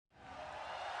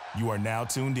You are now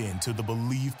tuned in to the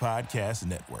Believe Podcast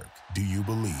Network. Do you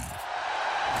believe?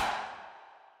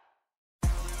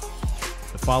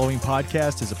 The following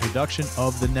podcast is a production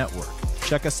of the network.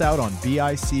 Check us out on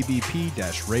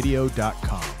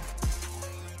bicbp-radio.com.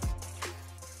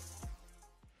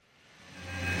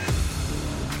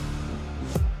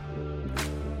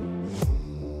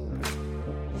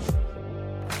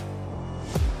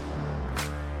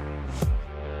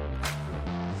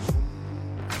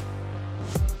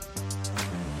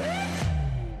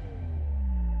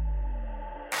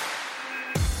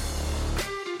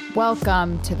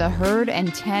 Welcome to the Herd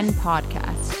and 10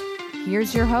 podcast.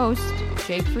 Here's your host,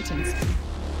 Jake Fortinsky.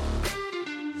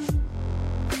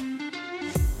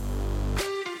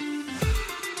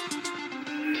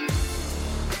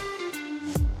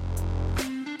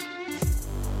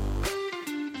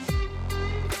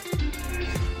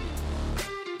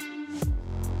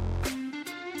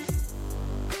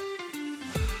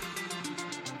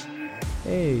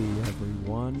 Hey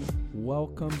everyone,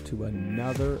 welcome to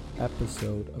another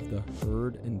episode of the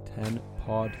Herd and 10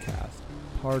 podcast,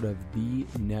 part of the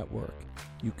network.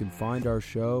 You can find our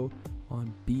show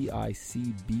on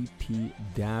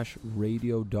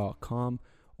bicbp-radio.com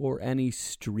or any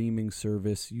streaming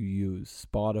service you use,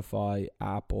 Spotify,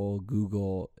 Apple,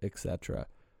 Google, etc.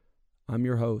 I'm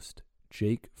your host,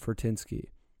 Jake Fortinsky.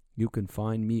 You can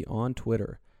find me on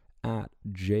Twitter at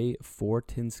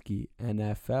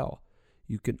jfortinskynfl.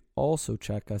 You can also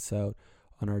check us out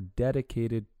on our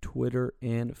dedicated Twitter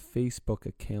and Facebook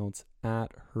accounts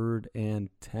at Herd and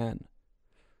 10.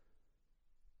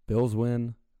 Bills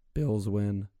win, Bills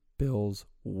win, Bills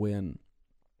win.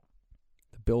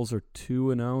 The Bills are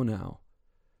 2-0 now.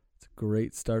 It's a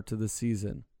great start to the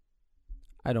season.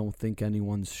 I don't think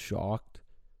anyone's shocked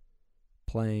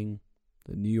playing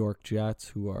the New York Jets,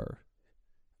 who are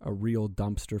a real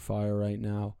dumpster fire right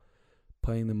now,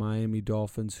 playing the Miami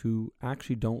Dolphins, who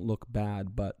actually don't look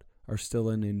bad, but are still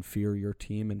an inferior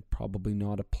team and probably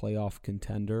not a playoff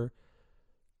contender.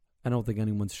 I don't think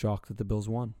anyone's shocked that the Bills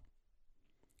won.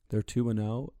 They're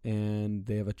 2-0, and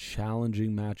they have a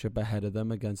challenging matchup ahead of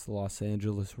them against the Los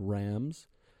Angeles Rams.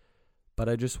 But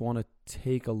I just want to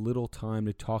take a little time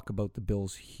to talk about the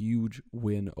Bills' huge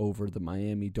win over the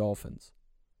Miami Dolphins.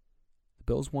 The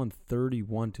Bills won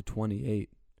 31-28.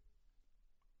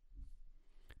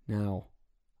 Now,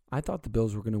 I thought the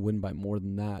Bills were going to win by more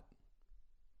than that.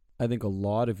 I think a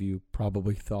lot of you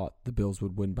probably thought the Bills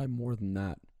would win by more than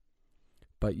that.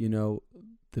 But, you know,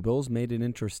 the Bills made it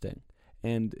interesting.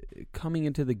 And coming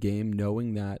into the game,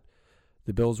 knowing that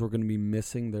the Bills were going to be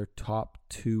missing their top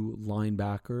two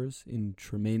linebackers in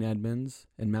Tremaine Edmonds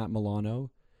and Matt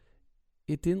Milano,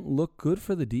 it didn't look good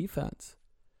for the defense.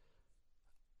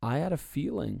 I had a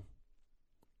feeling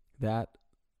that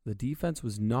the defense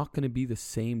was not going to be the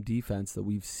same defense that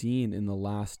we've seen in the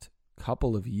last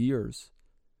couple of years.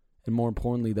 And more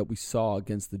importantly, that we saw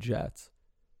against the Jets.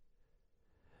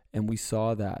 And we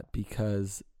saw that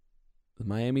because the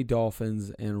Miami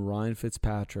Dolphins and Ryan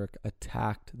Fitzpatrick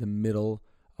attacked the middle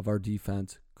of our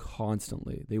defense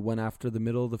constantly. They went after the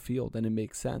middle of the field, and it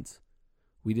makes sense.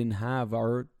 We didn't have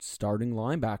our starting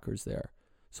linebackers there.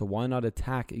 So why not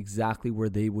attack exactly where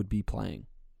they would be playing?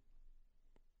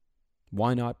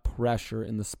 Why not pressure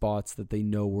in the spots that they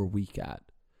know we're weak at?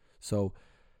 So,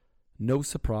 no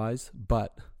surprise,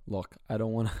 but look, I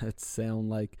don't want to sound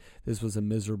like this was a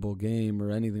miserable game or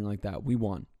anything like that. We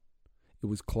won. It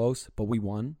was close, but we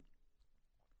won.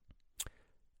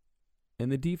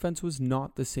 And the defense was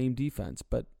not the same defense,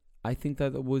 but I think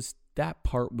that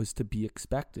part was to be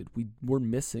expected. We were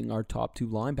missing our top two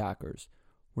linebackers.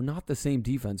 We're not the same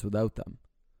defense without them.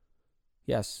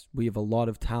 Yes, we have a lot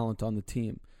of talent on the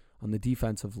team, on the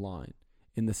defensive line,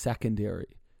 in the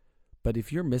secondary. But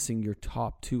if you're missing your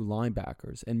top two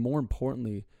linebackers, and more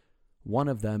importantly, one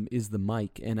of them is the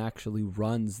Mike and actually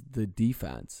runs the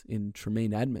defense in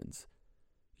Tremaine Edmonds,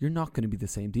 you're not going to be the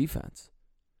same defense.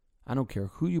 I don't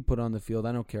care who you put on the field.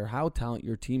 I don't care how talented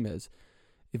your team is.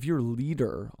 If your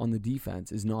leader on the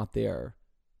defense is not there,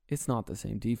 it's not the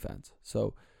same defense.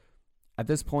 So at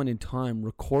this point in time,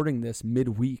 recording this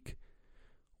midweek,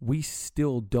 we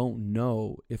still don't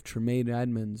know if Tremaine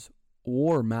Edmonds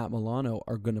or Matt Milano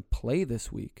are going to play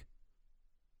this week.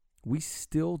 We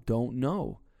still don't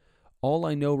know. All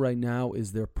I know right now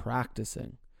is they're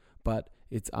practicing, but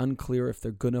it's unclear if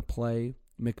they're going to play.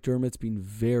 McDermott's been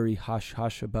very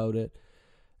hush-hush about it,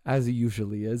 as he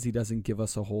usually is. He doesn't give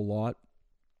us a whole lot.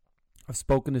 I've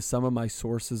spoken to some of my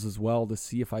sources as well to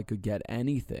see if I could get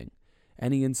anything,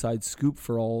 any inside scoop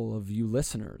for all of you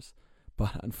listeners.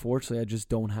 But unfortunately, I just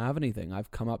don't have anything. I've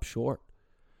come up short.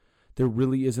 There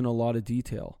really isn't a lot of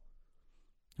detail.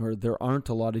 or there aren't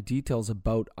a lot of details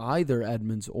about either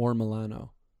Edmonds or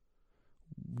Milano.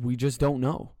 We just don't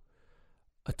know.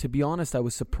 To be honest, I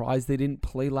was surprised they didn't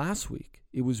play last week.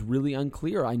 It was really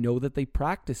unclear. I know that they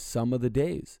practiced some of the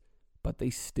days, but they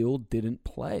still didn't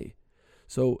play.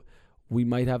 So we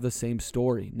might have the same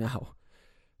story. Now,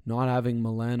 not having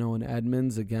Milano and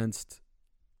Edmonds against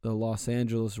the Los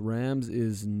Angeles Rams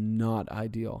is not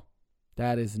ideal.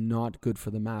 That is not good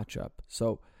for the matchup.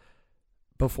 So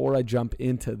before I jump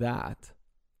into that,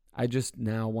 I just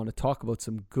now want to talk about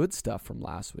some good stuff from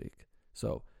last week.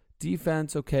 So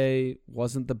defense, okay,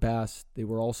 wasn't the best. They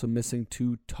were also missing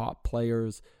 2 top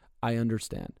players. I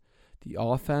understand. The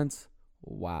offense,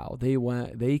 wow,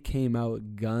 they came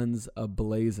out guns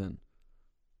a-blazing.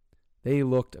 They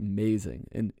looked amazing.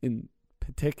 And in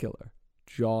particular,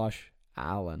 Josh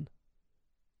Allen.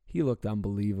 He looked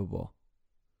unbelievable.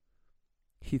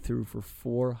 He threw for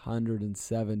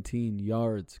 417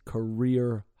 yards,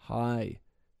 career high.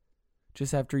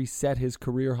 Just after he set his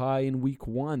career high in week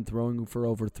 1, throwing for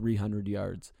over 300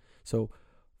 yards. So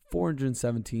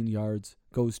 417 yards,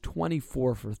 goes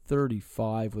 24 for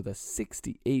 35 with a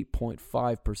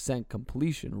 68.5%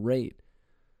 completion rate.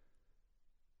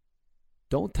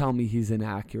 Don't tell me he's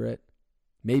inaccurate.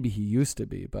 Maybe he used to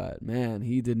be, but man,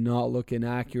 he did not look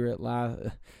inaccurate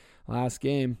last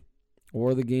game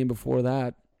or the game before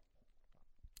that.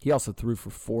 He also threw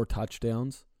for 4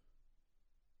 touchdowns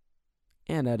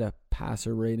and had a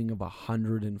passer rating of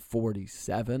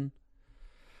 147.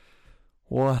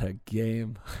 What a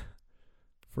game.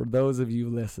 For those of you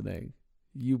listening,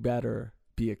 you better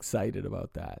be excited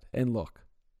about that. And look,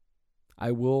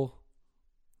 I will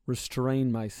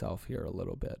restrain myself here a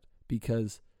little bit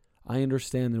because I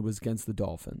understand that it was against the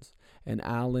Dolphins. And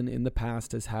Allen in the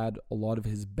past has had a lot of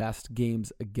his best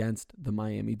games against the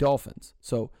Miami Dolphins.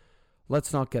 So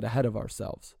let's not get ahead of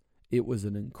ourselves. It was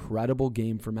an incredible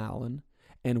game from Allen.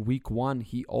 And week 1,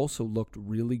 he also looked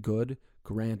really good.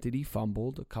 Granted, he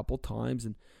fumbled a couple times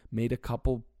and made a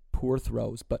couple poor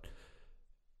throws. But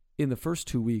in the first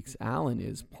 2 weeks, Allen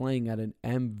is playing at an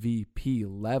MVP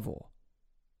level.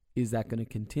 Is that going to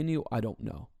continue? I don't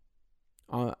know.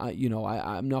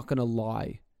 I'm not going to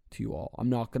lie to you all. I'm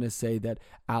not going to say that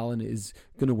Allen is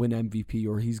going to win MVP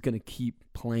or he's going to keep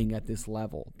playing at this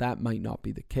level. That might not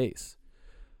be the case.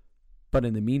 But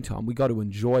in the meantime, we got to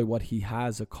enjoy what he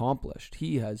has accomplished.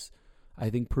 He has, I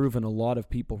think, proven a lot of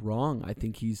people wrong. I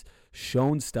think he's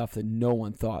shown stuff that no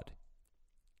one thought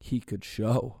he could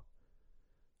show.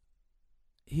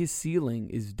 His ceiling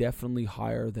is definitely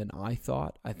higher than I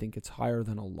thought. I think it's higher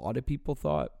than a lot of people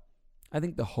thought. I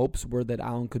think the hopes were that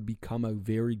Allen could become a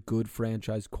very good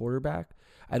franchise quarterback.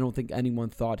 I don't think anyone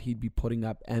thought he'd be putting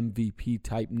up MVP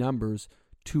type numbers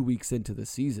 2 weeks into the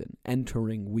season,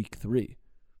 entering week 3.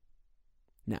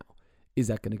 Now, is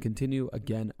that going to continue?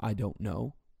 Again, I don't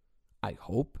know. I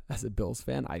hope, as a Bills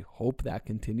fan, I hope that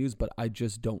continues, but I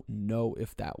just don't know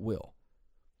if that will.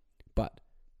 But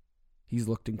he's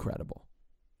looked incredible.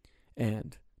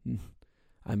 And,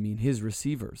 I mean, his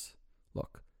receivers,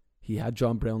 look, he had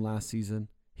John Brown last season.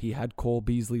 He had Cole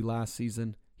Beasley last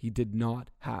season. He did not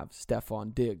have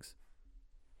Stephon Diggs.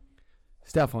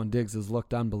 Stephon Diggs has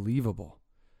looked unbelievable.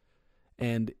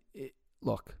 And,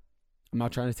 look, I'm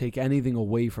not trying to take anything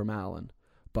away from Allen,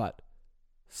 but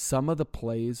some of the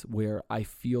plays where I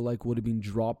feel like would have been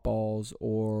drop balls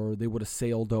or they would have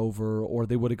sailed over or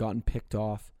they would have gotten picked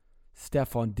off,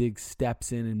 Stephon Diggs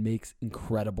steps in and makes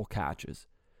incredible catches.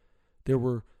 There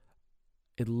were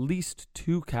at least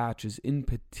 2 catches in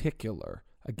particular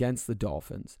against the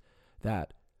Dolphins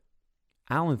that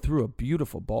Allen threw a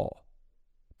beautiful ball,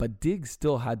 but Diggs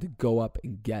still had to go up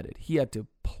and get it. He had to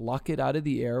pluck it out of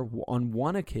the air. On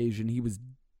one occasion, he was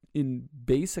in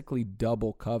basically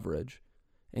double coverage,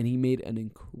 and he made an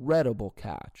incredible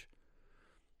catch.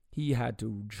 He had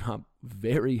to jump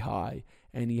very high,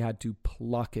 and he had to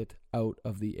pluck it out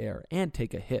of the air and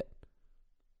take a hit.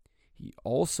 He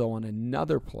also, on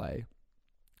another play,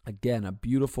 again, a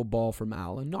beautiful ball from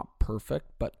Allen. Not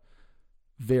perfect, but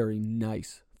very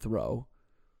nice throw.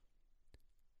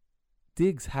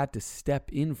 Diggs had to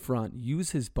step in front,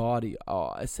 use his body,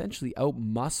 essentially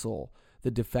out-muscle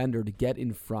the defender to get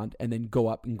in front and then go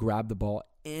up and grab the ball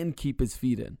and keep his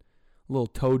feet in. A little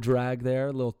toe drag there,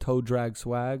 a little toe drag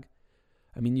swag.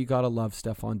 I mean, you got to love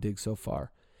Stephon Diggs so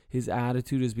far. His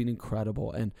attitude has been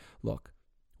incredible. And look,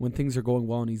 when things are going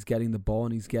well and he's getting the ball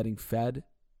and he's getting fed,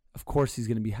 of course he's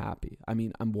going to be happy. I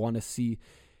mean, I want to see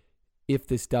if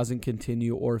this doesn't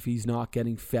continue or if he's not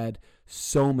getting fed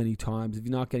so many times. If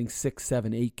he's not getting 6,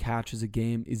 7, 8 catches a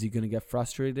game, is he going to get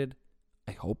frustrated?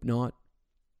 I hope not.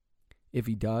 If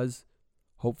he does,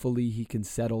 Hopefully he can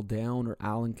settle down or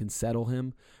Allen can settle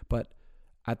him. But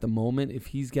at the moment, if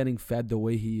he's getting fed the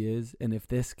way he is, and if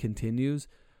this continues,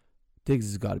 Diggs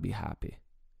has got to be happy.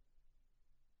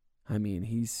 I mean,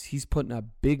 he's putting up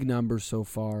big numbers so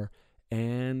far,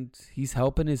 and he's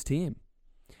helping his team.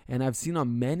 And I've seen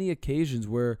on many occasions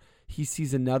where he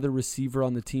sees another receiver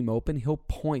on the team open, he'll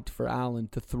point for Allen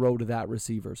to throw to that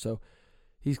receiver. So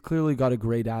he's clearly got a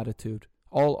great attitude.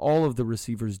 All of the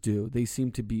receivers do. They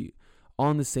seem to be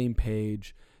on the same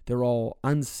page. They're all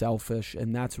unselfish,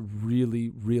 and that's really,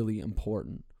 really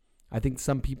important. I think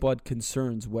some people had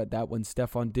concerns that when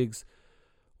Stephon Diggs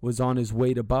was on his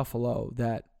way to Buffalo,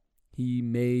 that he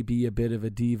may be a bit of a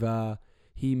diva.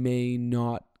 He may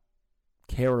not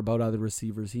care about other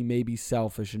receivers. He may be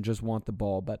selfish and just want the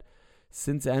ball. But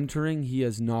since entering, he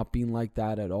has not been like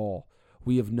that at all.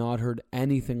 We have not heard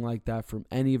anything like that from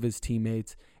any of his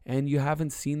teammates, and you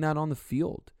haven't seen that on the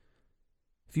field.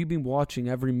 If you've been watching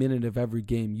every minute of every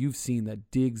game, you've seen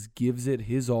that Diggs gives it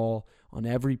his all on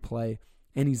every play,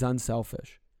 and he's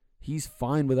unselfish. He's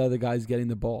fine with other guys getting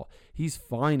the ball. He's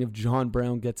fine if John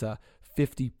Brown gets a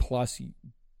 50-plus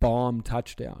bomb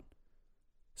touchdown.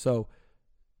 So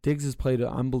Diggs has played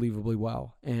unbelievably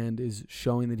well and is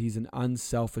showing that he's an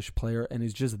unselfish player and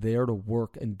is just there to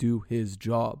work and do his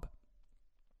job.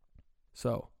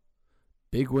 So,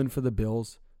 big win for the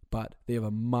Bills, but they have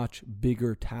a much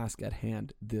bigger task at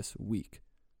hand this week.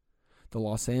 The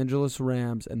Los Angeles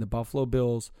Rams and the Buffalo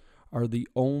Bills are the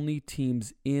only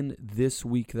teams in this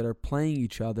week that are playing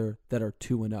each other that are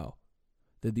 2-0.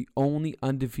 They're the only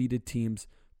undefeated teams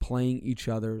playing each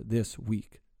other this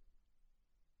week.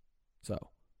 So,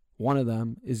 one of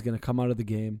them is going to come out of the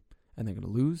game and they're going to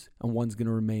lose, and one's going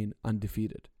to remain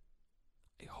undefeated.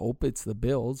 I hope it's the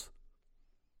Bills.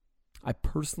 I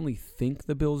personally think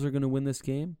the Bills are going to win this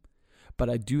game, but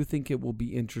I do think it will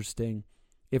be interesting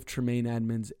if Tremaine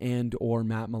Edmonds and or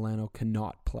Matt Milano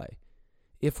cannot play.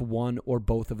 If one or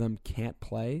both of them can't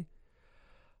play,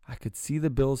 I could see the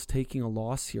Bills taking a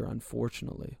loss here,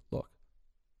 unfortunately. Look,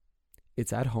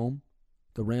 it's at home.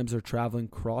 The Rams are traveling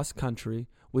cross-country,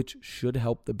 which should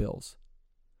help the Bills.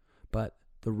 But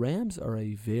the Rams are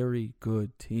a very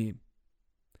good team.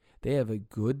 They have a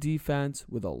good defense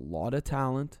with a lot of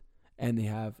talent, and they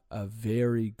have a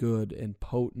very good and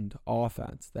potent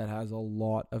offense that has a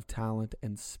lot of talent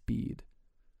and speed.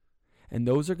 And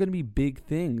those are going to be big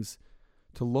things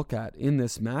to look at in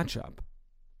this matchup.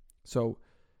 So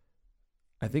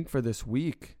I think for this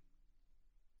week,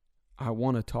 I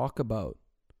want to talk about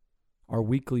our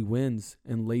weekly wins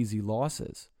and lazy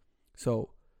losses. So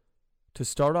to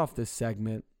start off this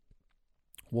segment,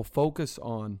 we'll focus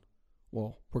on,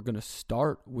 we're going to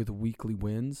start with weekly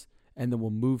wins, and then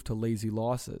we'll move to lazy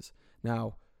losses.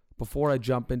 Now, before I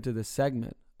jump into this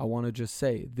segment, I want to just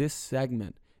say this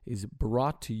segment is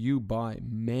brought to you by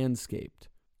Manscaped.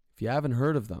 If you haven't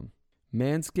heard of them,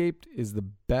 Manscaped is the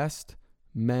best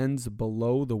men's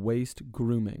below-the-waist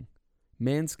grooming.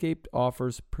 Manscaped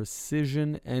offers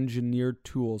precision-engineered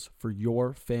tools for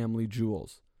your family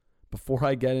jewels. Before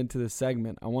I get into this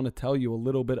segment, I want to tell you a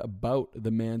little bit about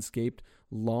the Manscaped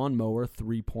Lawnmower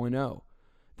 3.0.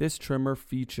 This trimmer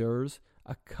features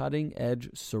a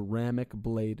cutting-edge ceramic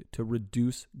blade to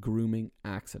reduce grooming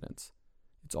accidents.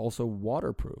 It's also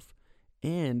waterproof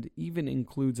and even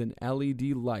includes an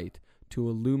LED light to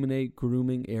illuminate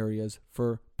grooming areas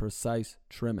for precise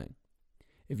trimming.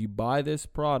 If you buy this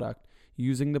product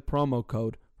using the promo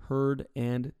code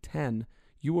HERDAND10,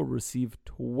 you will receive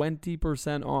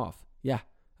 20% off. Yeah,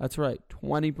 that's right,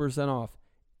 20% off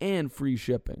and free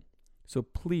shipping. So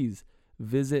please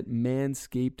visit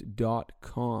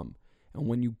manscaped.com. And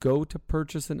when you go to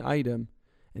purchase an item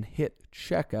and hit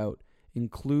checkout,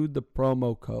 include the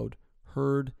promo code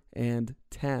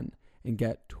HERDAND10 and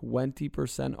get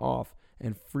 20% off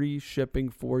and free shipping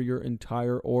for your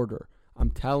entire order.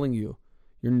 I'm telling you,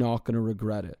 you're not going to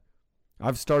regret it.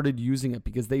 I've started using it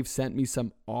because they've sent me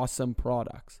some awesome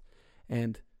products,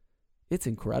 and it's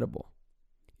incredible.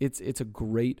 It's a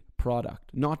great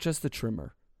product, not just the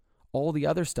trimmer. All the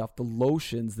other stuff, the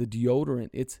lotions, the deodorant,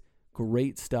 it's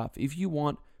great stuff. If you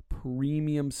want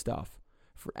premium stuff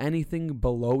for anything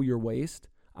below your waist,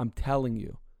 I'm telling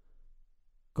you,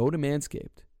 go to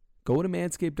Manscaped. Go to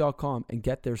manscaped.com and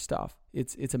get their stuff.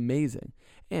 It's amazing.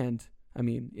 And, I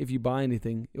mean, if you buy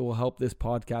anything, it will help this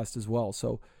podcast as well.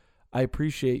 So I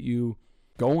appreciate you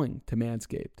going to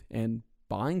Manscaped and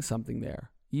buying something there.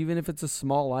 Even if it's a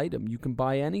small item, you can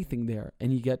buy anything there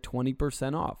and you get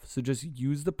 20% off. So just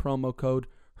use the promo code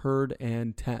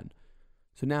HERDAND10.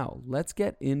 So now let's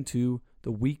get into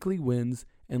the weekly wins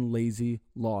and lazy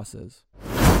losses.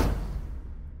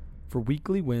 For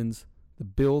weekly wins, The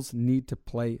Bills need to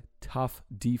play tough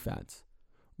defense,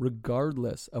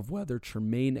 regardless of whether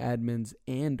Tremaine Edmonds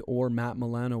and or Matt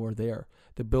Milano are there.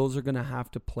 The Bills are going to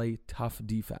have to play tough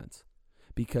defense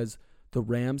because the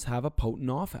Rams have a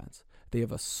potent offense. They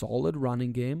have a solid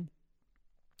running game,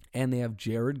 and they have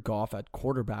Jared Goff at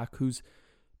quarterback, who's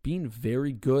been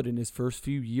very good in his first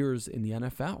few years in the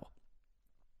NFL.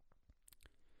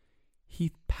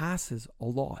 He passes a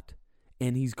lot,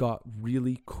 and he's got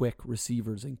really quick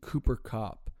receivers in Cooper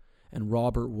Kupp and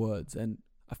Robert Woods and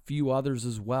a few others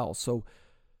as well. So,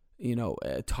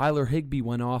 Tyler Higbee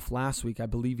went off last week. I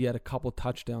believe he had a couple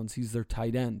touchdowns. He's their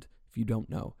tight end, if you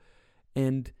don't know.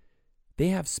 And they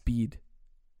have speed.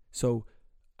 So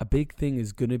a big thing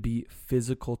is going to be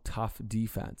physical, tough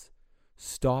defense.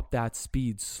 Stop that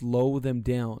speed. Slow them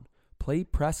down. Play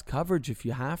press coverage if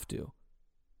you have to.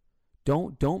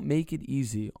 Don't make it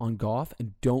easy on Goff,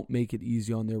 and don't make it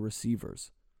easy on their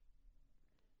receivers.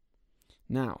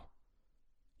 Now,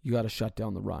 you got to shut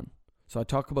down the run. So I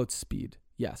talk about speed.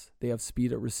 Yes, they have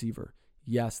speed at receiver.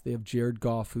 Yes, they have Jared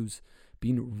Goff, who's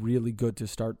been really good to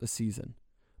start the season.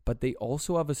 But they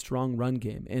also have a strong run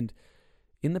game. And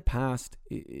in the past,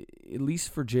 at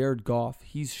least for Jared Goff,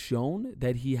 he's shown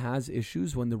that he has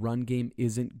issues when the run game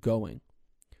isn't going.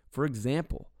 For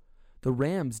example, the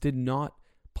Rams did not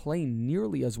play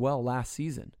nearly as well last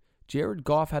season. Jared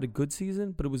Goff had a good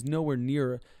season, but it was nowhere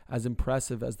near as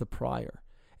impressive as the prior.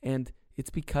 And it's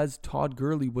because Todd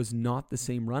Gurley was not the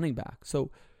same running back.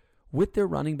 So with their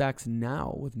running backs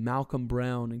now, with Malcolm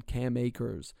Brown and Cam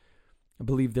Akers, I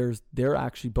believe they're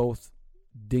actually both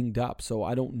dinged up. So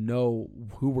I don't know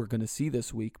who we're going to see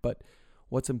this week. But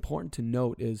what's important to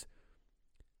note is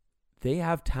they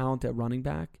have talent at running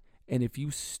back. And if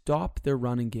you stop their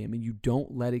running game and you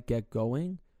don't let it get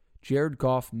going, Jared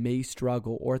Goff may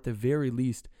struggle, or at the very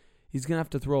least, he's going to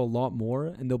have to throw a lot more,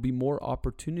 and there'll be more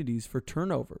opportunities for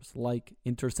turnovers, like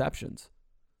interceptions.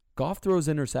 Goff throws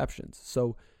interceptions,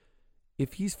 so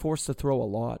if he's forced to throw a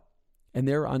lot and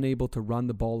they're unable to run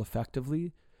the ball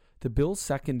effectively, the Bills'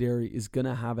 secondary is going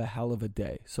to have a hell of a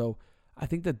day. So I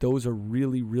think that those are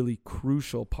really, really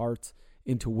crucial parts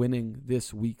into winning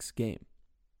this week's game.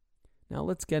 Now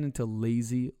let's get into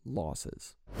lazy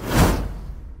losses.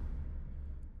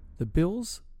 The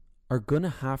Bills are going to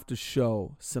have to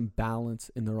show some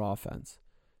balance in their offense.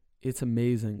 It's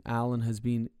amazing. Allen has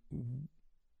been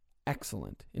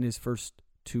excellent in his first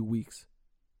 2 weeks.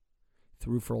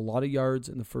 Threw for a lot of yards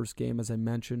in the first game, as I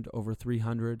mentioned, over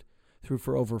 300. Threw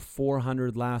for over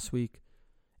 400 last week.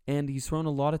 And he's thrown a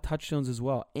lot of touchdowns as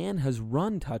well, and has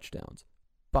run touchdowns.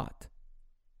 But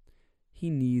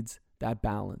he needs that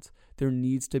balance. There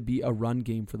needs to be a run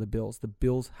game for the Bills. The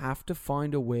Bills have to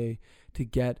find a way to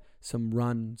get some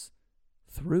runs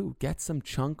through, get some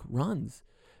chunk runs.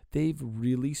 They've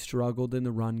really struggled in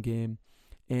the run game,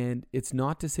 and it's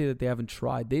not to say that they haven't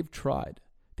tried. They've tried.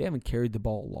 They haven't carried the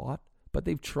ball a lot, but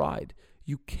they've tried.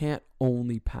 You can't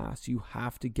only pass. You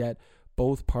have to get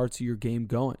both parts of your game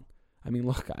going. I mean,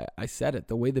 look, I said it.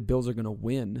 The way the Bills are going to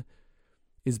win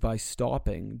is by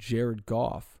stopping Jared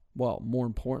Goff. Well, more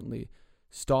importantly,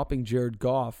 stopping Jared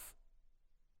Goff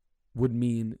would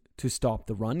mean to stop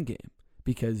the run game,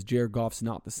 because Jared Goff's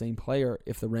not the same player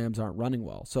if the Rams aren't running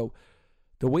well. So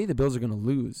the way the Bills are going to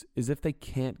lose is if they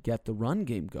can't get the run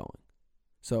game going.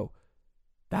 So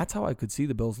that's how I could see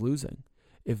the Bills losing.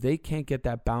 If they can't get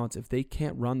that balance, if they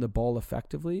can't run the ball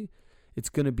effectively, it's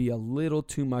going to be a little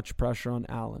too much pressure on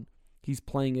Allen. He's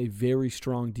playing a very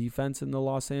strong defense in the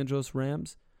Los Angeles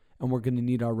Rams, and we're going to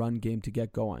need our run game to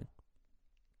get going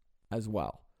as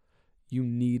well. You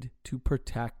need to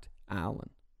protect Allen.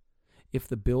 If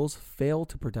the Bills fail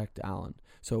to protect Allen,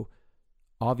 so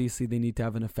obviously they need to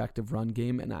have an effective run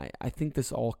game, and I think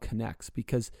this all connects,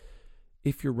 because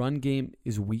if your run game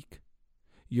is weak,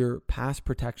 your pass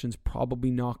protection's probably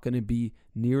not going to be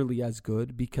nearly as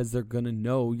good, because they're going to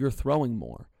know you're throwing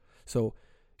more. So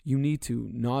you need to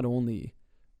not only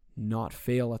not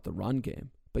fail at the run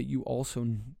game, but you also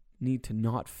need to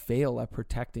not fail at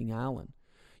protecting Allen.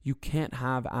 You can't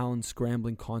have Allen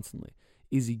scrambling constantly.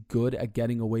 Is he good at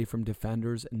getting away from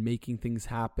defenders and making things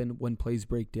happen when plays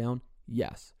break down?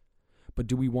 Yes. But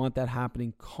do we want that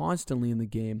happening constantly in the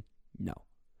game? No.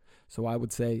 So I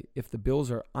would say if the Bills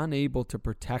are unable to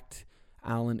protect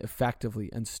Allen effectively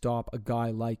and stop a guy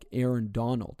like Aaron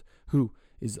Donald, who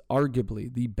is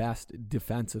arguably the best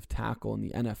defensive tackle in the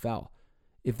NFL,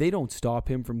 if they don't stop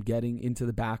him from getting into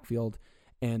the backfield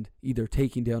and either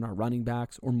taking down our running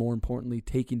backs, or more importantly,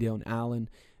 taking down Allen,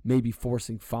 maybe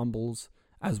forcing fumbles,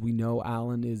 as we know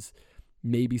Allen is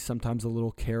maybe sometimes a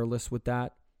little careless with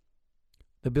that,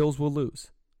 the Bills will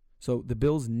lose. So the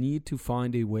Bills need to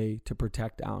find a way to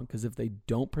protect Allen, because if they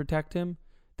don't protect him,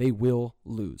 they will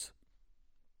lose.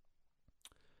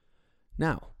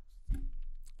 Now,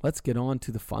 let's get on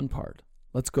to the fun part.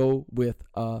 Let's go with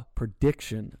a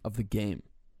prediction of the game.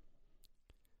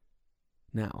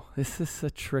 Now, this is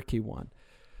a tricky one.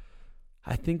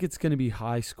 I think it's going to be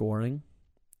high scoring,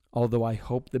 although I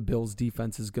hope the Bills'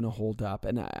 defense is going to hold up.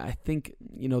 And I think,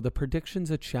 the prediction's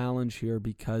a challenge here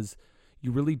because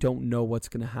you really don't know what's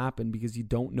going to happen, because you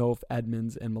don't know if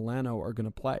Edmonds and Milano are going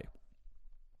to play.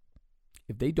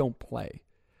 If they don't play,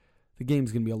 the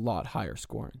game's going to be a lot higher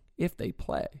scoring. If they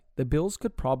play, the Bills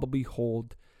could probably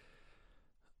hold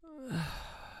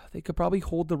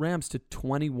the Rams to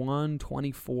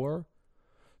 21-24.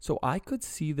 So I could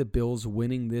see the Bills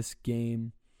winning this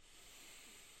game.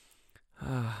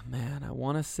 I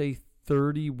want to say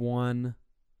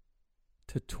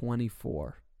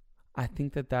 31-24. I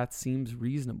think that seems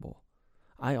reasonable.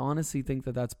 I honestly think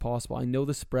that that's possible. I know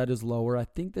the spread is lower. I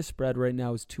think the spread right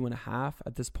now is 2.5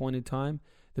 at this point in time.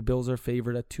 The Bills are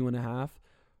favored at 2.5,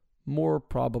 more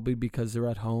probably because they're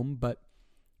at home,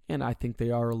 and I think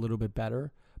they are a little bit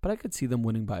better, but I could see them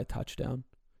winning by a touchdown.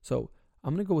 So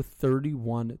I'm going to go with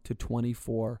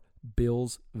 31-24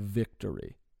 Bills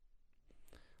victory.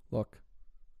 Look,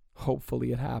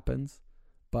 hopefully it happens,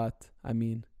 but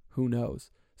who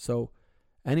knows? So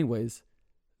anyways,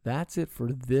 that's it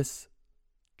for this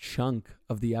chunk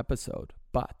of the episode,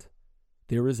 but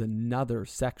there is another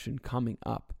section coming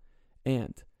up,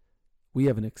 and we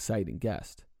have an exciting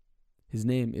guest. His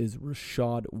name is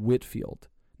Rischad Whitfield.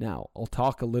 Now, I'll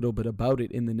talk a little bit about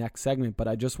it in the next segment, but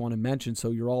I just want to mention so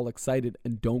you're all excited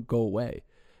and don't go away,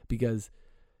 because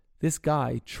this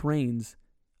guy trains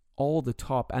all the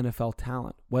top NFL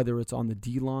talent, whether it's on the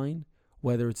D-line,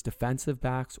 whether it's defensive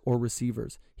backs or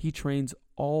receivers. He trains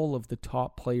all of the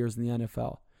top players in the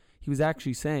NFL. He was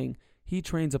actually saying he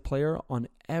trains a player on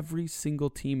every single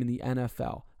team in the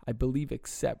NFL, I believe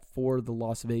except for the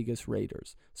Las Vegas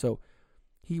Raiders. So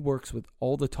he works with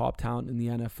all the top talent in the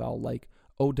NFL, like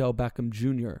Odell Beckham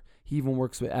Jr. He even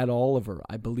works with Ed Oliver.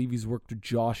 I believe he's worked with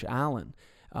Josh Allen.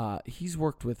 He's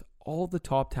worked with all the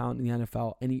top talent in the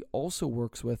NFL, and he also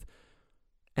works with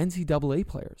NCAA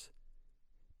players.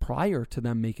 Prior to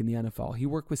them making the NFL, he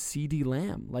worked with CeeDee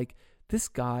Lamb. Like, this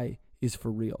guy is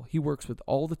for real. He works with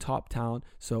all the top talent,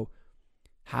 so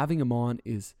having him on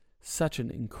is such an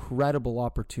incredible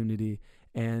opportunity,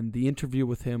 and the interview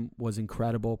with him was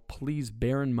incredible. Please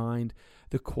bear in mind,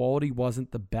 the quality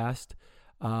wasn't the best.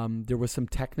 There was some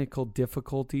technical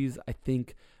difficulties. I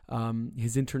think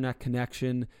his internet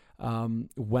connection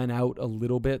went out a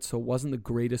little bit, so it wasn't the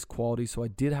greatest quality, so I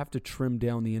did have to trim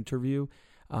down the interview.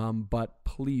 But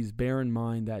please bear in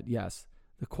mind that, yes,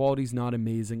 the quality's not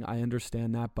amazing. I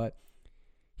understand that, but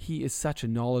he is such a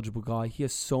knowledgeable guy. He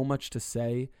has so much to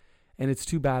say, and it's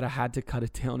too bad I had to cut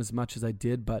it down as much as I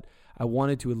did, but I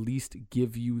wanted to at least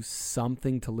give you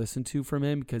something to listen to from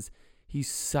him, because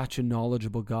he's such a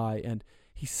knowledgeable guy, and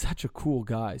he's such a cool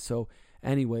guy. So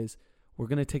anyways, we're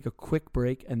going to take a quick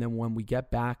break, and then when we get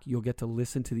back, you'll get to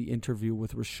listen to the interview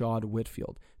with Rischad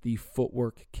Whitfield, the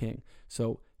footwork king.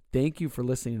 So thank you for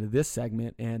listening to this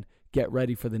segment, and get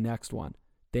ready for the next one.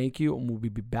 Thank you, and we'll be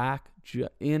back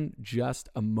in just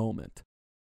a moment.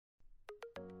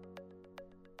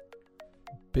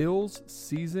 Bills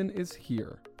season is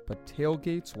here, but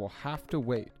tailgates will have to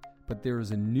wait. But there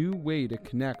is a new way to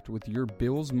connect with your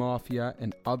Bills Mafia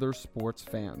and other sports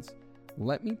fans.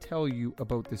 Let me tell you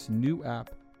about this new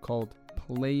app called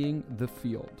Playing the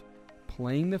Field.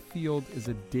 Playing the Field is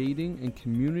a dating and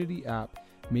community app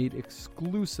made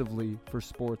exclusively for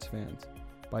sports fans.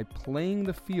 By playing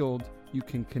the field, you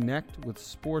can connect with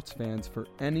sports fans for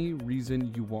any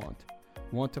reason you want.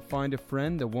 Want to find a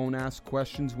friend that won't ask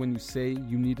questions when you say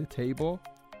you need a table?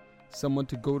 Someone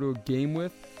to go to a game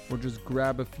with, or just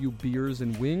grab a few beers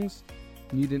and wings?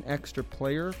 Need an extra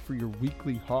player for your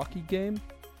weekly hockey game?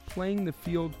 Playing the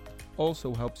Field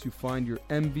also helps you find your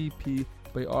MVP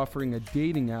by offering a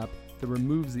dating app that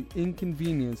removes the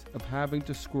inconvenience of having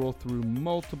to scroll through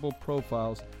multiple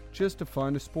profiles just to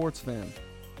find a sports fan.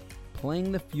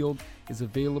 Playing the Field is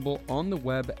available on the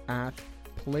web at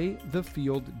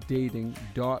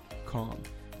playthefielddating.com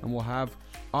and will have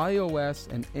iOS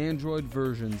and Android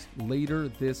versions later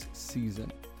this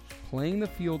season. Playing the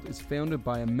Field is founded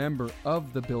by a member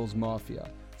of the Bills Mafia,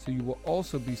 so you will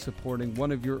also be supporting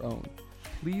one of your own.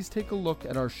 Please take a look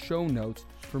at our show notes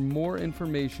for more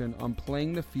information on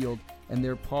Playing the Field and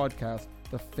their podcast,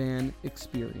 The Fan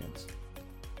Experience.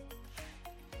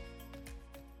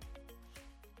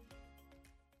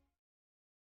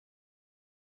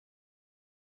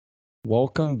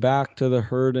 Welcome back to the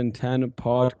Herd and 10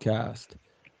 podcast.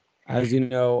 As you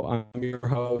know, I'm your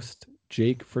host,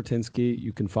 Jake Fortinsky.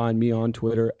 You can find me on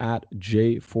Twitter at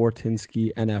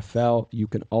jfortinskyNFL. You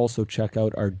can also check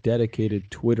out our dedicated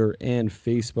Twitter and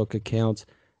Facebook accounts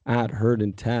at Herd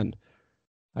and 10.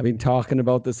 I've been talking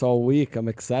about this all week. I'm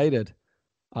excited.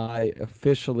 I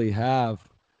officially have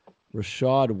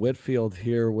Rischad Whitfield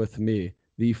here with me,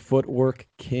 the footwork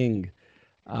king.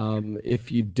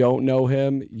 If you don't know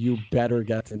him, you better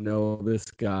get to know this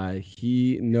guy.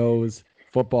 He knows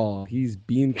football. He's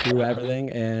been through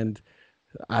everything, and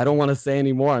I don't want to say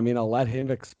anymore. I mean, I'll let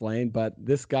him explain, but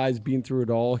this guy's been through it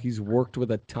all. He's worked with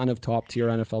a ton of top-tier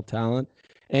NFL talent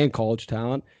and college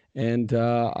talent. And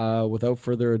without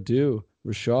further ado,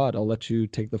 Rischad, I'll let you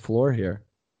take the floor here.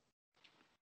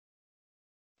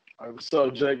 What's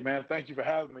up, Jake, man? Thank you for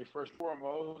having me. First and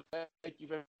foremost, thank you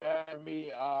for having me.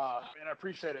 Man, I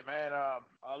appreciate it, man. I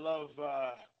love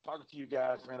talking to you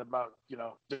guys, man, about,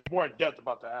 more in depth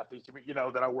about the athletes,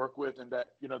 that I work with and that,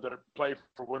 that play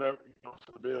for whatever,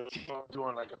 for the Bills. I'm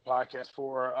doing like a podcast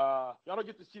for, y'all don't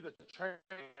get to see the training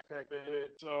aspect of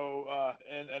it. So,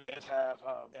 and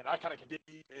I kind of can dig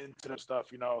into the stuff,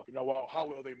 well, how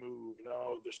will they move,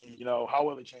 how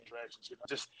will they change directions,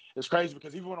 just, it's crazy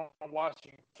because even when I'm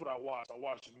watching, that's what I watch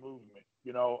the movement.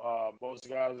 Most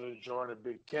guys are enjoying a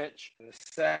big catch, the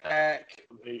sack.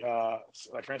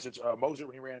 Like for instance, Moser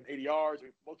when he ran 80 yards.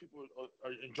 Most people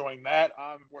are enjoying that.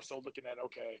 I'm more so looking at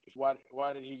why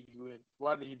did he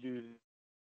do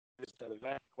this,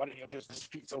 that? Why did he have his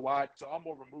feet so wide? So I'm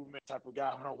more of a movement type of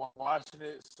guy when I'm watching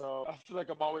it. So I feel like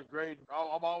I'm always grading.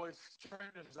 I'm always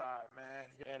training side, man.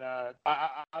 And I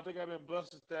think I've been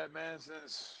blessed with that, man,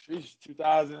 since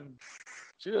 2000.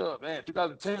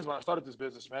 2010 is when I started this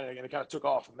business, man, and it kind of took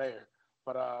off from there.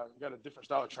 But you got a different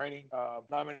style of training.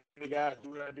 Not many guys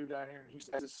do what I do down here in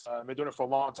Houston, Texas. I've been doing it for a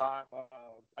long time. I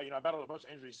battled a bunch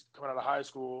of injuries coming out of high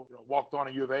school. Walked on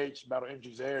at U of H, battled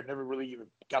injuries there. Never really even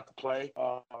got to play.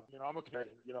 I'm a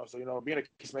Canadian. So being a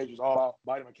case major is all about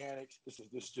biomechanics. This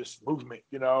is just movement.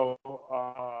 What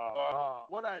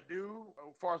I do,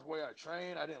 as far as the way I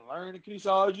train, I didn't learn in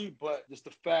kinesiology, but just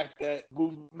the fact that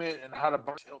movement and how to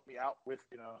burst help me out with.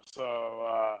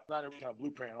 So not every kind of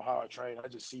blueprint on how I train. I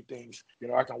just see things.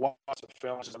 I can watch the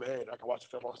film in my head. I can watch the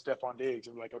film on Stephon Diggs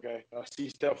and be like, okay, I see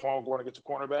Stephon going against a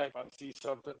cornerback. I see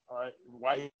something. All right,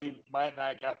 why he might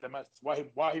not got that much. Why he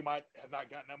might have not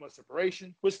gotten that much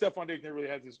separation. With Stephon Diggs, never really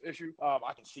has this issue.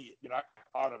 I can see it. I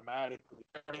automatically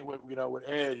with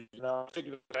Ed.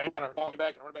 Taking the kind of falling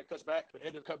back and running back cuts back, but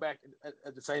Ed to cut back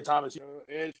at the same time as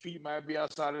Ed's feet might be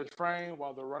outside of his frame,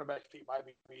 while the running back feet might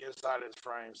be inside of his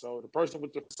frame. So the person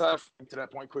with the stuff to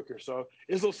that point quicker. So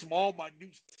it's those small,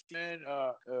 minute man.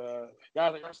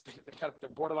 Guys like us, they kind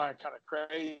of borderline kind of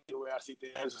crazy the way I see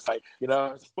things. It's like,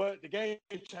 but the game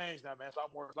changed now, man. It's a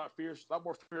lot more fierce, a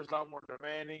lot more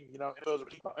demanding.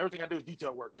 Everything I do is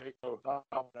detail work. So,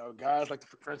 guys like,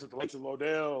 for instance, the likes of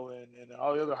Lodell and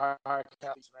all the other high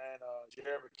athletes, man.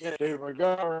 Jared McKinnon, David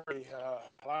Montgomery,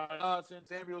 Clyde Johnson,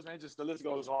 Samuels, man. Just the list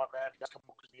goes on, man. Guys come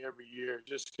up with me every year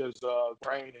just because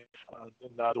training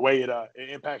and the way it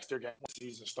impacts their game once the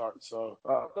season starts. So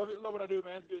love what I do,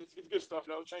 man. It's good stuff,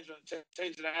 changing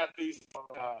the athletes,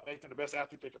 making them the best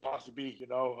athlete they could possibly be. In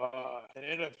the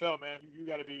NFL, man, you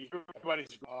got to be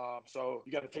everybody's. So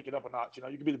you got to take it up a notch. You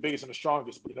can be the biggest and the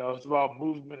strongest, but it's about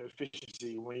movement and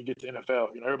efficiency when you get to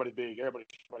NFL. Everybody's big, everybody's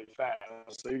fat,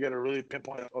 so you got to really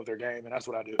pinpoint of their game, and that's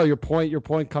what I do. Your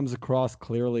point comes across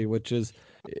clearly, which is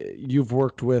you've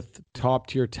worked with top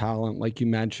tier talent, like you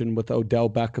mentioned, with Odell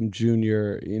Beckham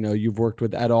Jr. You've worked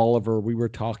with Ed Oliver. We were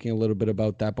talking a little bit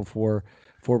about that before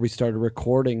we started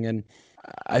recording. And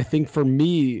I think for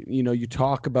me, you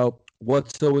talk about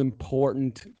what's so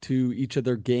important to each of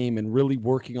their game and really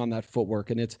working on that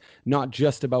footwork. And it's not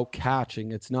just about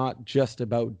catching. It's not just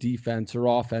about defense or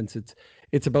offense. It's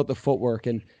about the footwork.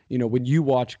 And, when you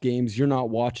watch games, you're not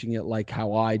watching it like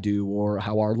how I do or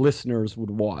how our listeners would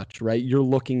watch, right? You're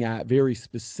looking at very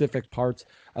specific parts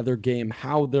of their game,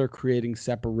 how they're creating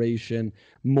separation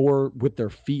more with their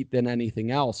feet than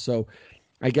anything else. So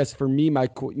I guess for me,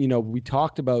 we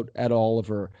talked about Ed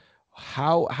Oliver.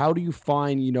 How do you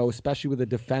find, especially with a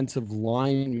defensive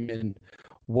lineman,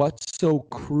 what's so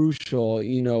crucial,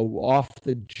 off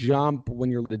the jump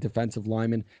when you're the defensive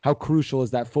lineman? How crucial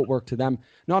is that footwork to them,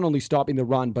 not only stopping the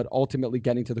run, but ultimately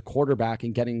getting to the quarterback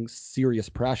and getting serious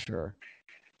pressure?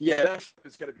 Yeah, that's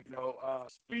it's gonna be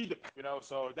speed.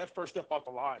 So that first step off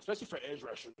the line, especially for edge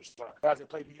rushers, guys that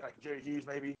play like Jerry Hughes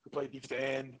maybe who play defensive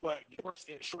end, but he works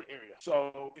in a short area.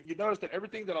 So if you notice that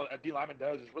everything that a D lineman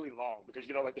does is really long because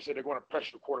like they said, they're going to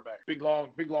pressure the quarterback. Big long,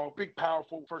 big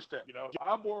powerful first step.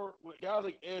 I'm more with guys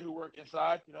like Ed who work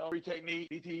inside. Free technique,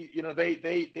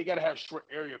 DT. They got to have short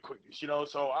area quickness.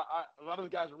 So a lot of the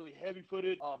guys are really heavy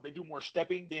footed. They do more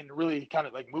stepping than really kind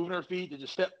of like moving their feet. They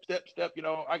just step.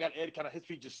 I got Ed kind of his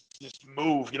feet just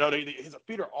move. His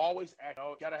feet are always active.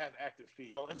 Got to have active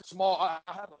feet. So it's small. I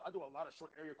do a lot of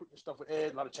short area quickness stuff with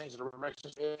Ed. A lot of changes of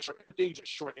directions. Everything's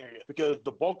just short area because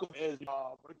the bulk of Ed,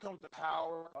 when it comes to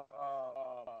power,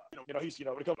 he's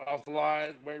when it comes to off the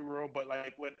line, weight room. But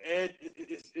like with Ed,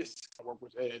 it's I work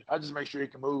with Ed. I just make sure he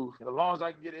can move. And as long as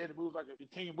I can get Ed to move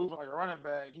continue moving like a running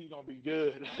back, he's gonna be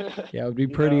good. Yeah, it would be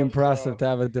pretty impressive to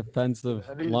have a defensive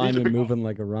lineman moving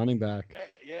like a running back.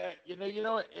 Yeah, and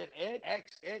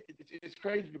Ed, it's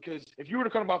crazy because if you were to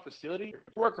come about facility,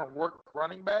 work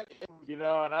running back, and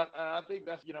I think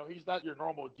that's he's not your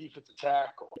normal defensive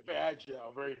tackle, very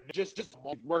agile, very just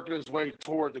working his way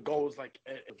toward the goals like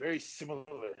very similar.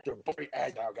 They're very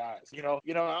agile guys.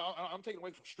 I'm taking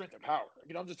away from strength and power.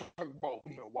 I'm just talking about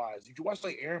movement wise. If you watch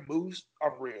like Aaron moves,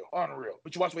 unreal.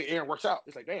 But you watch the way Aaron works out,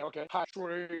 it's like damn, okay, high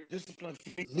short area, discipline,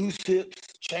 loose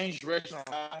hips, change direction on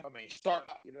high. Start.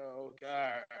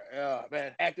 God,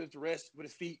 man, active to rest with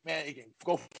his feet, man. He can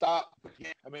go stop.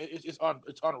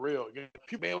 It's unreal.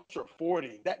 People are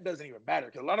 40. That doesn't even matter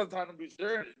because a lot of the time,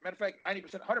 they're matter of fact,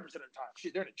 90%, 100% of the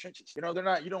time, they're in the trenches. They're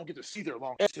not. You don't get to see their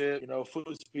long tip.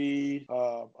 Foot speed,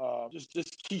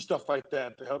 just key stuff like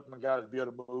that to help the guys be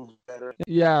able to move better.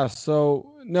 Yeah.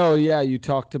 So no, yeah, you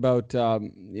talked about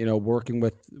working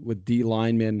with D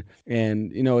linemen,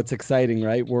 and it's exciting,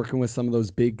 right? Working with some of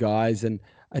those big guys, and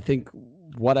I think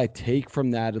what I take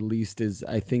from that at least is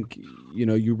I think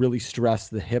you really stress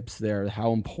the hips there,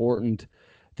 how important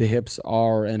the hips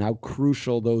are and how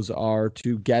crucial those are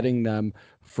to getting them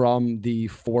from the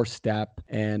 4-step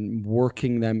and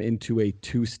working them into a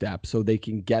 2-step so they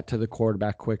can get to the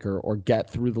quarterback quicker or get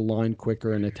through the line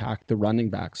quicker and attack the running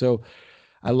back. So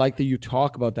I like that you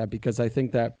talk about that because I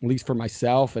think that, at least for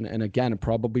myself, and again,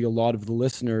 probably a lot of the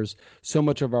listeners, so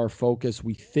much of our focus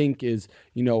we think is,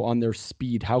 on their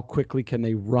speed. How quickly can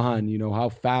they run? How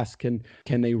fast can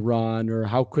they run, or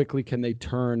how quickly can they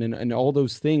turn, and all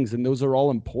those things. And those are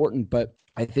all important. But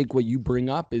I think what you bring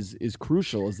up is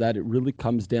crucial, is that it really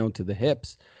comes down to the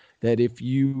hips, that if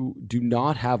you do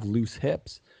not have loose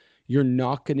hips, you're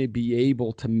not going to be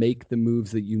able to make the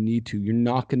moves that you need to. You're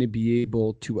not going to be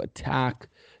able to attack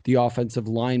the offensive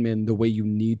lineman the way you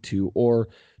need to, or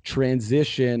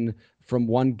transition from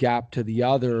one gap to the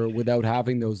other without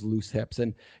having those loose hips.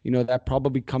 And, that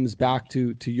probably comes back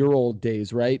to your old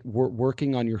days, right?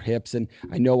 Working on your hips. And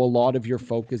I know a lot of your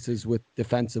focus is with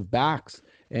defensive backs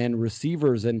and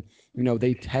receivers, and,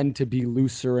 they tend to be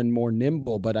looser and more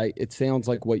nimble, but it sounds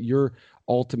like what your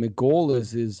ultimate goal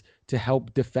is to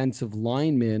help defensive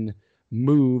linemen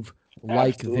move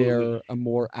like Absolutely. they're a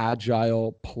more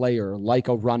agile player, like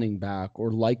a running back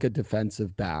or like a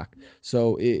defensive back.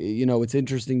 So, it's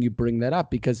interesting you bring that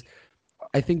up because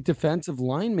I think defensive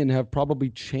linemen have probably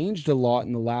changed a lot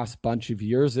in the last bunch of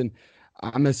years. And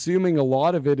I'm assuming a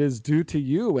lot of it is due to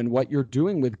you and what you're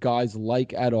doing with guys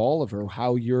like Ed Oliver,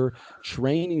 how you're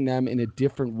training them in a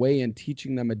different way and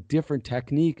teaching them a different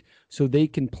technique so they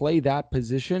can play that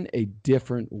position a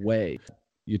different way.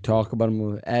 You talk about him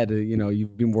with Ed,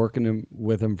 you've been working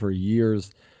with him for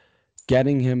years,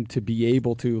 getting him to be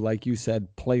able to, like you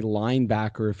said, play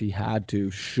linebacker if he had to,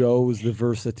 shows the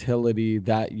versatility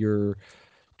that you're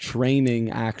training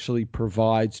actually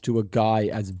provides to a guy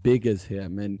as big as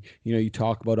him. And you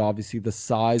talk about, obviously, the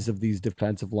size of these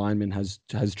defensive linemen has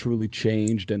truly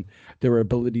changed, and their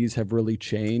abilities have really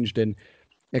changed, and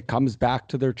it comes back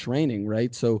to their training,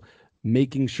 right? So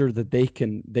making sure that they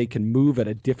can move at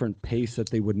a different pace that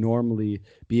they would normally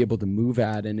be able to move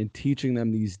at, and in teaching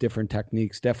them these different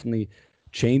techniques definitely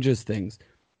changes things.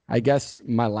 I guess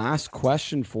my last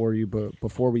question for you, but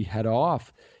before we head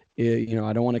off, I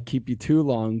don't want to keep you too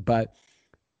long, but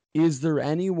is there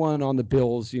anyone on the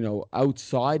Bills,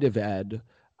 outside of Ed,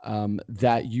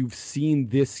 that you've seen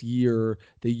this year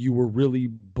that you were really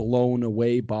blown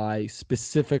away by,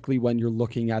 specifically when you're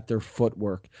looking at their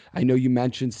footwork? I know you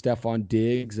mentioned Stephon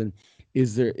Diggs, and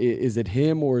is it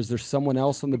him, or is there someone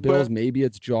else on the Bills? Maybe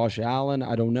it's Josh Allen.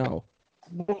 I don't know.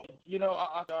 Well,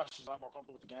 Josh is a lot more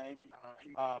comfortable with the game.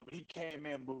 But he came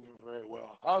in moving very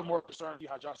well. I was more concerned to see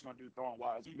how Josh is going to do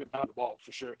throwing-wise. He's been out of the ball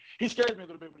for sure. He scares me a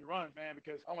little bit when he runs, man,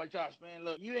 because I'm like, Josh, man,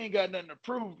 look, you ain't got nothing to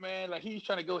prove, man. Like, he's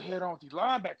trying to go head on with these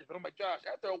linebackers. But I'm like, Josh,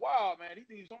 after a while, man, he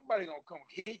thinks somebody going to come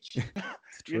hit you.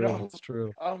 It's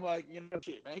true. I'm like,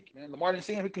 shit, man. Lamar didn't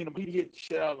see him. He hit the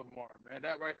shit out of Lamar, man.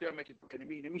 That right there make it, let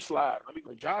me slide.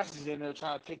 Josh is in there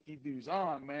trying to take these dudes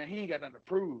on, man. He ain't got nothing to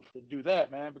prove to do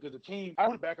that, man, because the team, I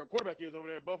was back our quarterback is over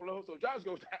there in Buffalo, so Josh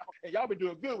goes down, and y'all been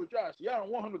doing good with Josh. Y'all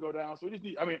don't want him to go down, so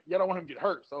y'all don't want him to get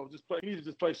hurt, so he needs to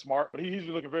just play smart, but he's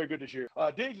been looking very good this year.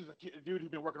 Diggs is a dude who's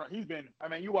been working on,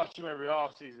 you watch him every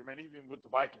offseason, man. He's been with the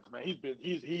Vikings, man.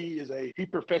 He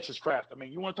perfects his craft.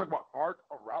 You want to talk about art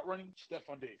of route running?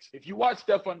 Stephon Diggs. If you watch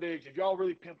Stephon Diggs, if y'all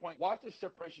really pinpoint, watch the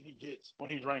separation he gets when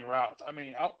he's running routes.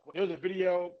 There was a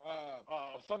video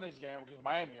Sunday's game, which was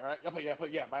Miami, right?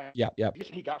 Yeah, Miami. Yeah.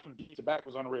 He got from deep to back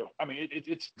was unreal.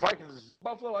 It's Vikings.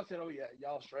 Buffalo, I said, oh, yeah,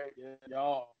 y'all straight. Yeah,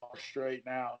 y'all are straight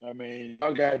now.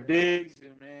 Y'all got Diggs,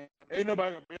 and, man, ain't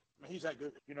nobody going to beat him. He's that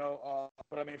good,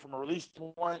 But, from a release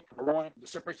point, the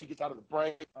separation he gets out of the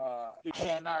break, the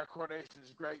hand-eye coordination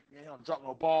is great. He don't drop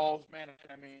no balls, man.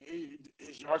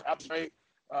 His yards out straight.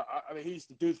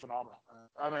 The dude's phenomenal.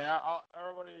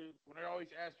 Everybody, when they always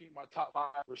ask me my top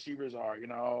 5 receivers are,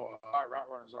 my route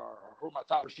runners are, or who my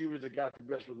top receivers that got the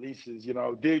best releases,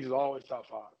 Diggs is always top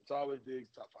 5. It's always Diggs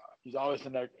top 5. He's always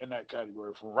in that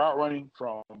category, from route running,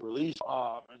 from release,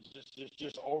 and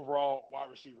just overall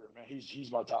wide receiver, man.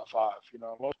 He's my top 5.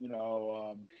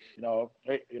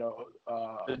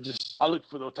 I look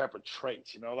for those type of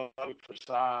traits. I look for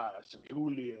size,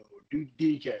 Julio,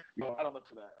 DK. I don't look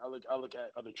for that. I look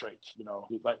at other traits.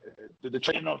 Like the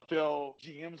trait NFL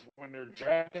GMs when they're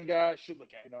drafting guys should look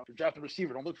at. If you're drafting a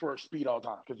receiver, don't look for speed all the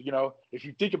time. Because if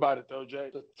you think about it though, Jay,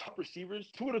 the top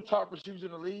receivers, 2 of the top receivers in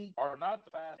the league are not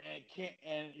the fast and can't.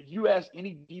 And if you ask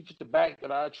any defensive back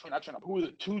that I train who are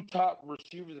the 2 top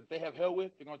receivers that they have held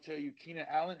with, they're gonna tell you Keenan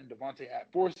Allen and Devontae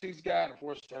Adams, 4.6 guy and a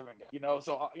 4.7 guy.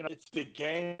 So it's the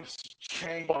game's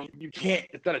change. You can't.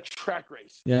 It's not a track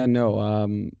race. Yeah, no.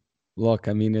 Look,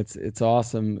 it's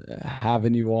awesome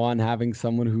having you on, having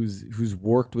someone who's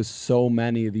worked with so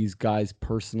many of these guys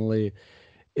personally.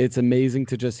 It's amazing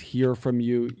to just hear from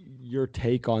you, your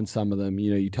take on some of them.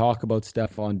 You talk about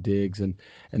Stephon Diggs and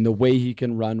the way he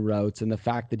can run routes and the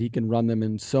fact that he can run them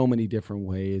in so many different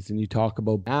ways. And you talk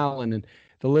about Allen, and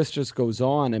the list just goes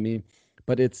on.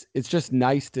 But it's just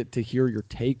nice to hear your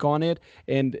take on it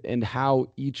and how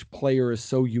each player is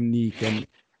so unique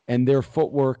and their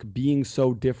footwork being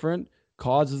so different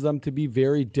causes them to be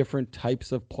very different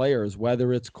types of players,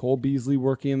 whether it's Cole Beasley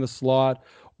working in the slot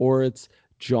or it's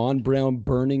John Brown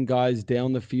burning guys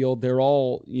down the field. They're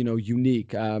all,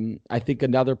 unique. I think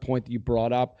another point that you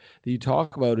brought up that you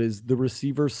talk about is the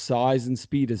receiver's size and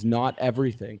speed is not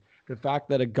everything. The fact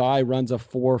that a guy runs a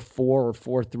 4.4 or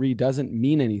 4.3 doesn't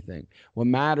mean anything. What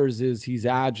matters is he's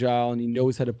agile and he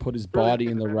knows how to put his body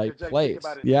in the right place.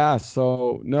 Yeah.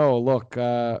 So no, look,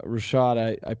 Rischad,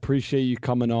 I appreciate you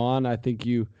coming on. I think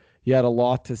you had a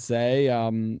lot to say.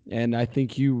 And I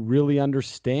think you really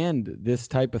understand this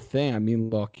type of thing.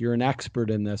 Look, you're an expert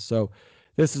in this. So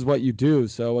this is what you do.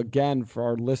 So again, for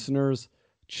our listeners,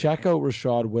 check out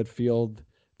Rischad Whitfield,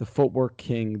 the footwork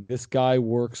king. This guy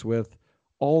works with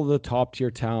all the top tier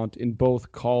talent in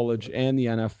both college and the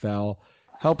NFL,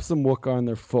 helps them work on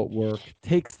their footwork,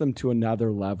 takes them to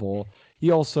another level.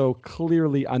 He also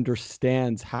clearly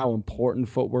understands how important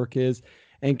footwork is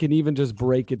and can even just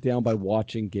break it down by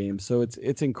watching games. So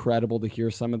it's incredible to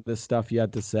hear some of this stuff you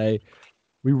had to say.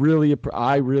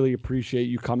 I really appreciate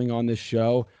you coming on this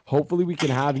show. Hopefully we can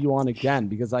have you on again,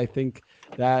 because I think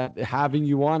that having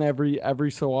you on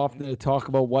every so often to talk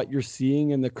about what you're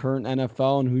seeing in the current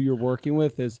NFL and who you're working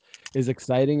with is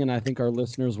exciting, and I think our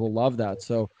listeners will love that.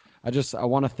 So I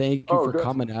want to thank you for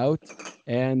coming out,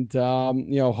 and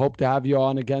hope to have you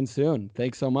on again soon.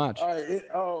 Thanks so much. All right.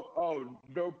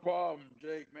 No problem,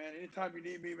 Jake, man. Anytime you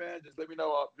need me, man, just let me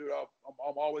know. Dude,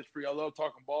 I'm always free. I love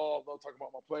talking ball. I love talking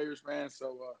about my players, man.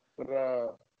 So,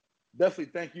 definitely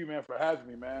thank you, man, for having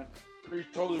me, man.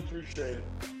 Totally appreciate it.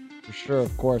 For sure,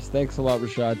 of course. Thanks a lot,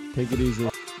 Rischad. Take it easy.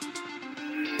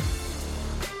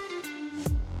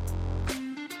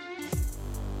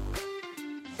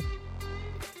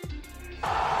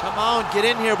 Come on, get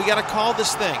in here. We got to call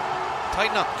this thing.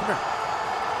 Tighten up. Come here.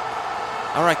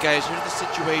 All right, guys, here's the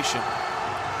situation.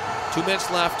 2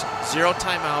 minutes left, 0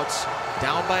 timeouts,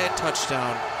 down by a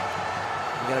touchdown.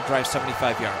 We got to drive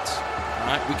 75 yards. All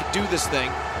right, we can do this thing.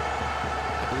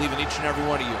 I believe in each and every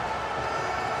one of you.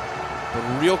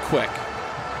 But real quick,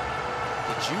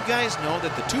 you let you guys know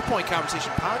that the 2 Point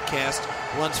Conversation podcast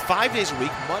runs 5 days a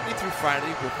week, Monday through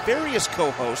Friday, with various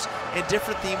co-hosts and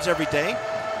different themes every day.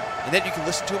 And then you can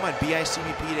listen to them on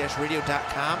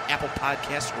bicbp-radio.com, Apple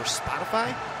Podcasts, or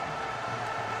Spotify.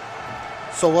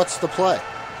 So what's the play?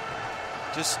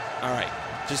 All right.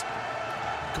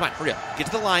 Come on, hurry up. Get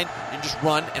to the line and just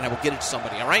run, and I will get it to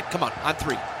somebody, all right? Come on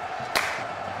 3.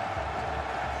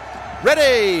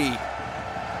 Ready!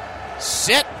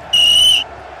 Set!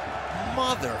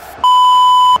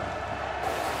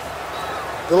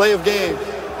 Delay of game.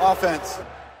 Offense.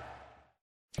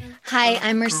 Hi,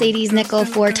 I'm Mercedes Nichol,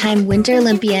 4-time Winter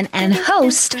Olympian and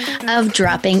host of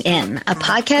Dropping In, a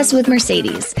podcast with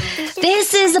Mercedes.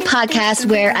 This is a podcast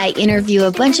where I interview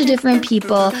a bunch of different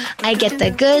people. I get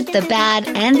the good, the bad,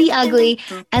 and the ugly,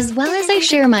 as well as I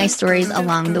share my stories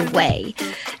along the way.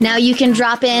 Now you can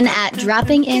drop in at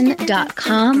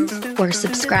droppingin.com or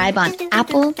subscribe on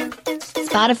Apple,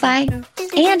 Spotify,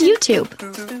 and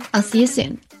YouTube. I'll see you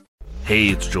soon. Hey,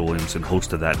 it's Joel Williamson,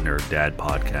 host of That Nerd Dad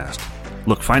podcast.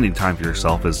 Look, finding time for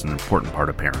yourself is an important part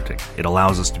of parenting. It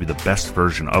allows us to be the best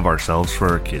version of ourselves for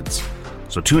our kids.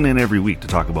 So tune in every week to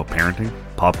talk about parenting,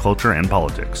 pop culture, and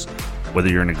politics. Whether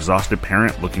you're an exhausted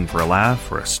parent looking for a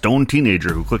laugh or a stoned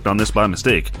teenager who clicked on this by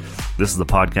mistake, this is the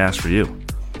podcast for you.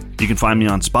 You can find me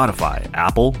on Spotify,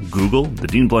 Apple, Google, the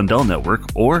Dean Blundell Network,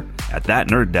 or at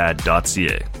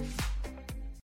thatnerddad.ca.